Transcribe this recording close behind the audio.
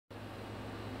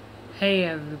Hey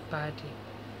everybody.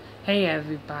 Hey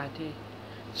everybody.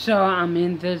 So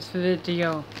in this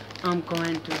video I'm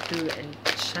going to do a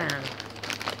challenge.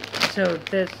 So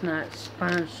that's not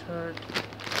sponsored,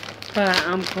 but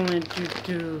I'm going to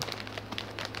do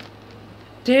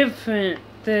different.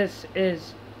 This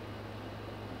is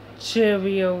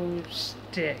Cheerio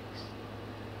sticks.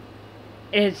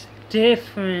 It's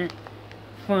different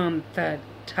from the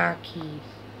tekis.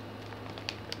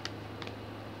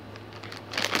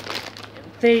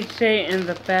 They say in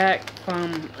the back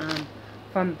from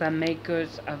the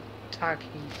makers of tekis.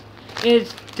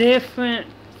 It's different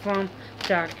from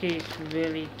tekis,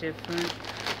 really different.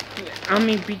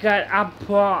 Because I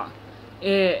bought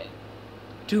it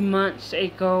 2 months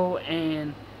ago,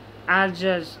 and I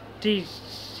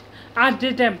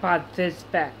didn't buy this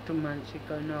back 2 months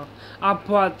ago. No, I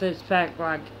bought this back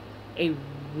like a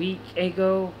week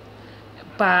ago,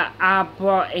 but I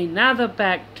bought another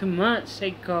back 2 months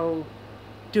ago.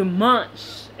 2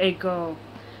 months ago,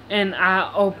 and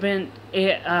I opened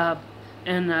it up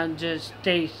and I just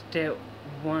tasted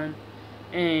one,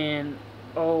 and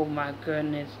oh my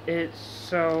goodness, it's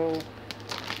so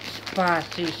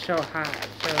spicy, so hot.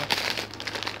 So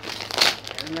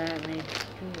let me do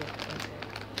it.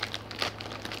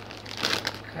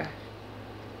 Okay.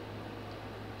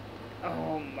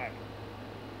 Oh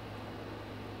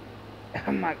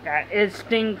my god, it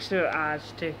stinks your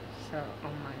eyes too. So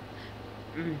oh my.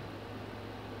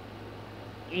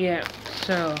 Yeah,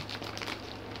 so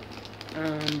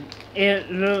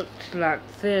it looks like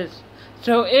this.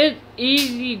 So it's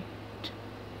easy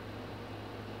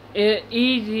to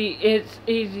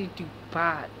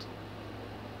bite.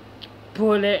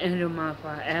 Put it in your mouth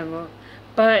forever.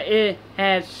 But it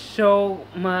has so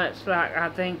much, like, I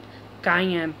think,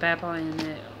 cayenne pepper in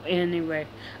it. Anyway,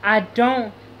 I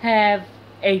don't have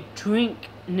a drink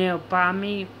nearby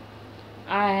me.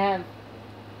 I have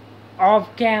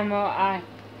off camera, I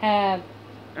have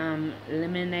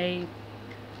lemonade,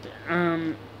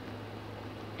 and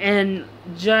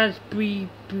just be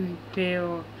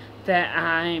prepared that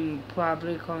I'm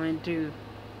probably going to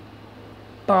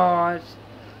pause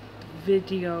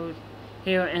videos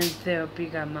here and there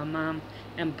because my mom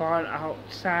and Bart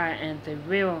outside and they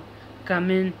will come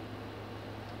in.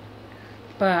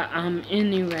 But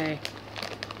anyway,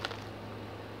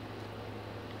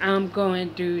 I'm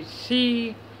going to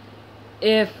see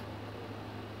if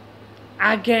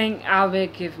I will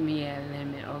give me a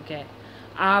limit, okay?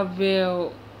 I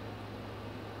will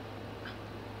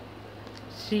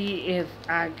see if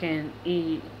I can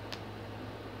eat.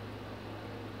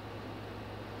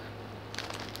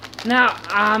 Now,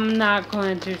 I'm not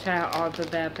going to tell all of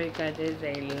that because there's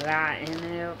a lot in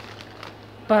there.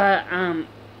 But,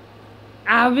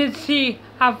 I will see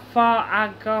how far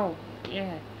I go.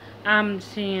 Yeah, I'm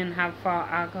seeing how far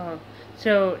I go.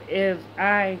 So, if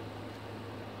I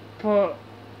put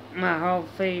my whole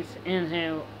face in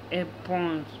here, it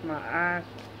burns my eyes,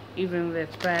 even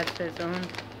with glasses on.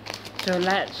 So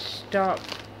let's stop.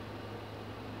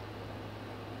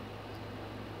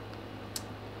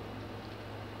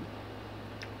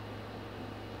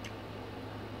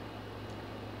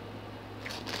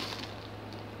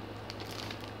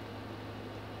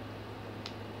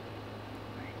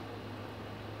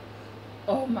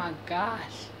 Oh my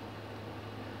gosh.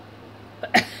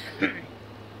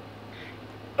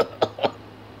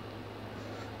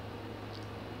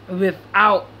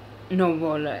 Without no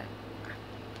water.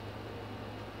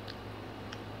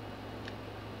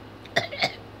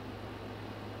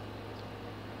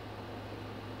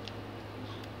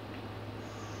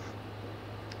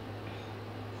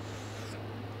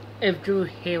 If you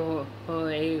hear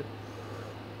a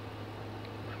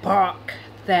bark,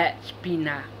 that's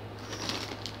peanut.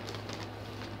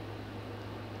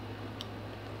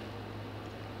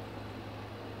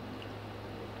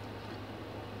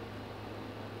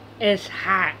 It's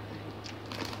hot.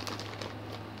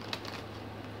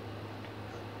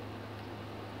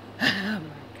 Oh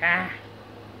my god.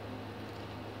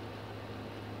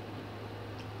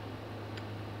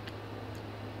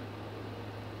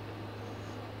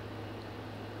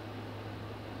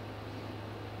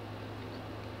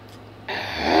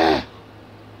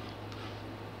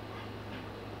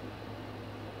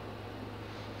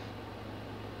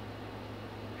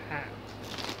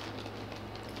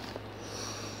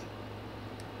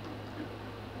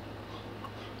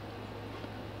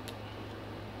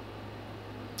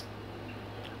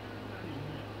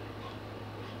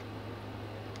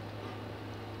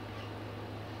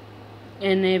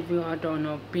 And if you don't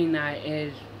know, peanut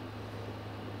is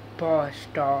bar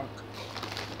stock.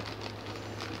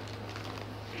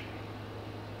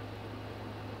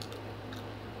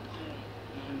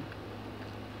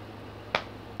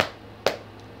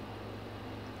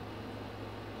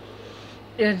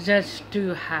 It's just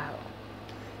too hot.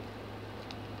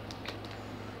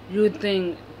 You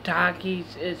think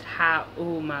Takis is hot?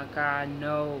 Oh my god,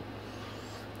 no.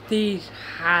 These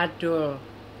hotter.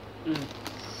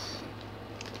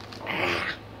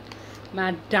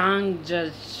 My tongue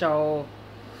just so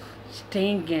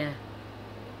stinking.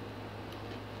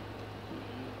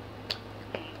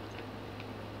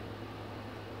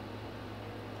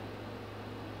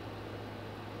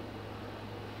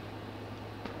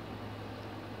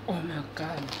 Oh my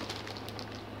god.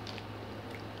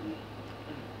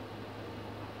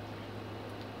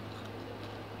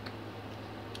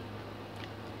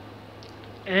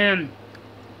 And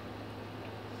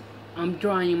I'm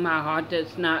trying my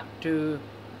hardest not to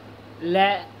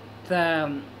let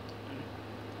the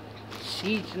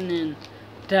seasoning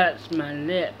touch my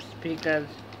lips because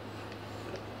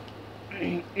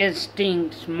it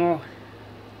stinks more.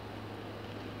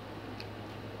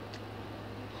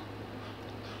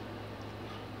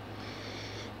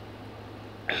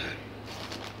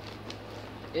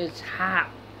 It's hot.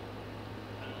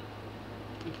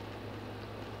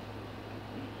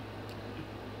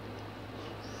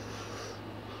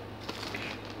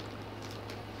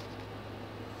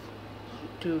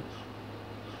 Too.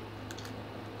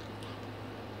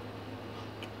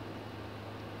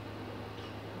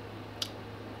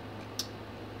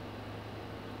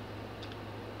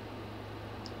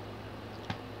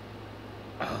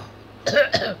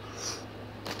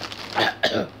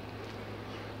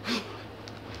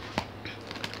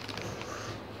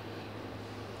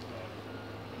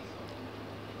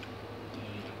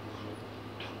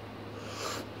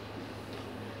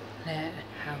 Let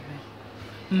have it.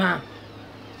 Mom.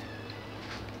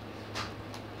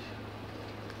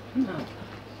 Mom.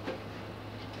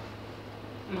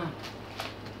 Mom.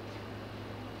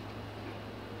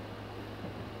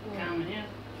 Come here.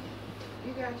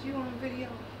 You got you on video?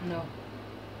 No.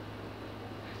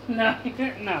 No,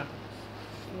 no.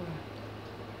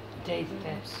 Taste I'm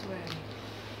that. sweating.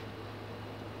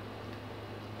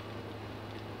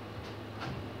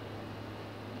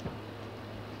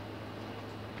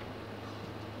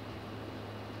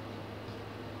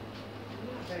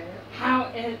 Not bad. How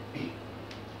is...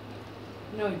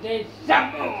 No, taste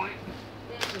some more.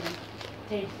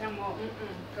 Taste some more.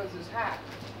 Because it's hot.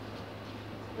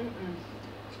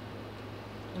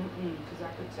 Because I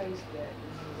could taste that.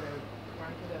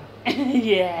 Crank it up.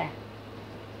 Yeah.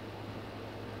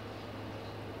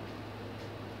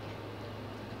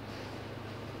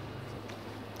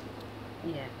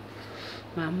 Yeah.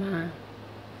 Mama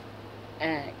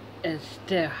is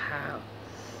still hot.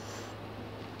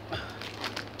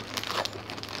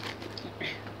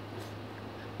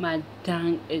 My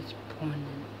tongue is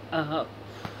pointing up.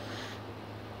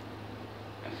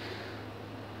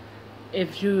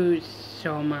 If you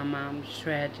saw my mom's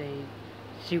strategy,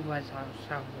 she was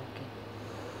also looking.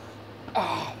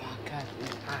 Oh my god,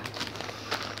 it's hot.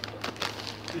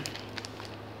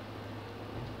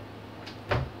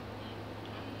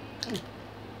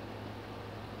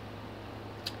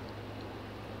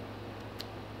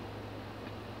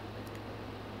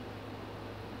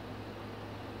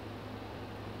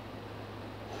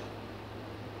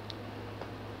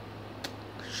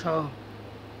 So,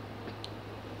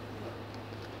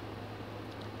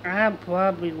 I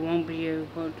probably won't be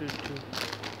able to do.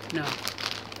 No.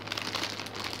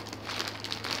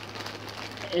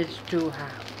 It's too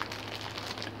hot.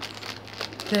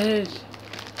 This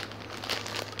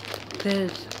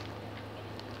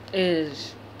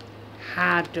is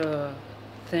hotter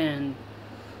than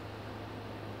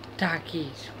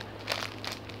Takis.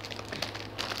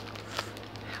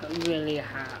 Really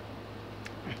hot.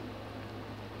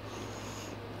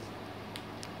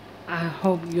 I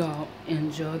hope y'all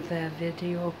enjoyed that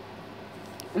video.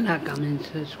 Like, comment,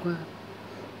 subscribe.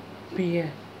 But yeah,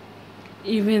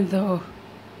 even though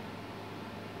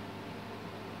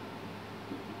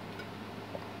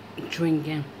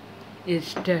drinking is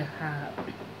still hot,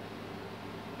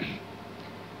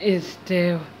 it's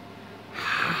still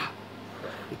hot.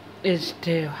 It's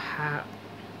still hot.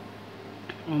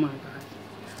 Oh my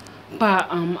god. But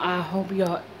I hope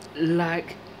y'all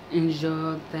like,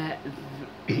 enjoy that.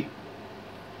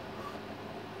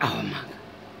 Oh my god.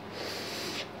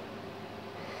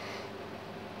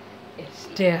 It's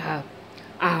still hot.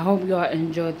 I hope y'all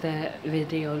enjoyed that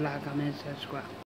video. Like, comment, subscribe.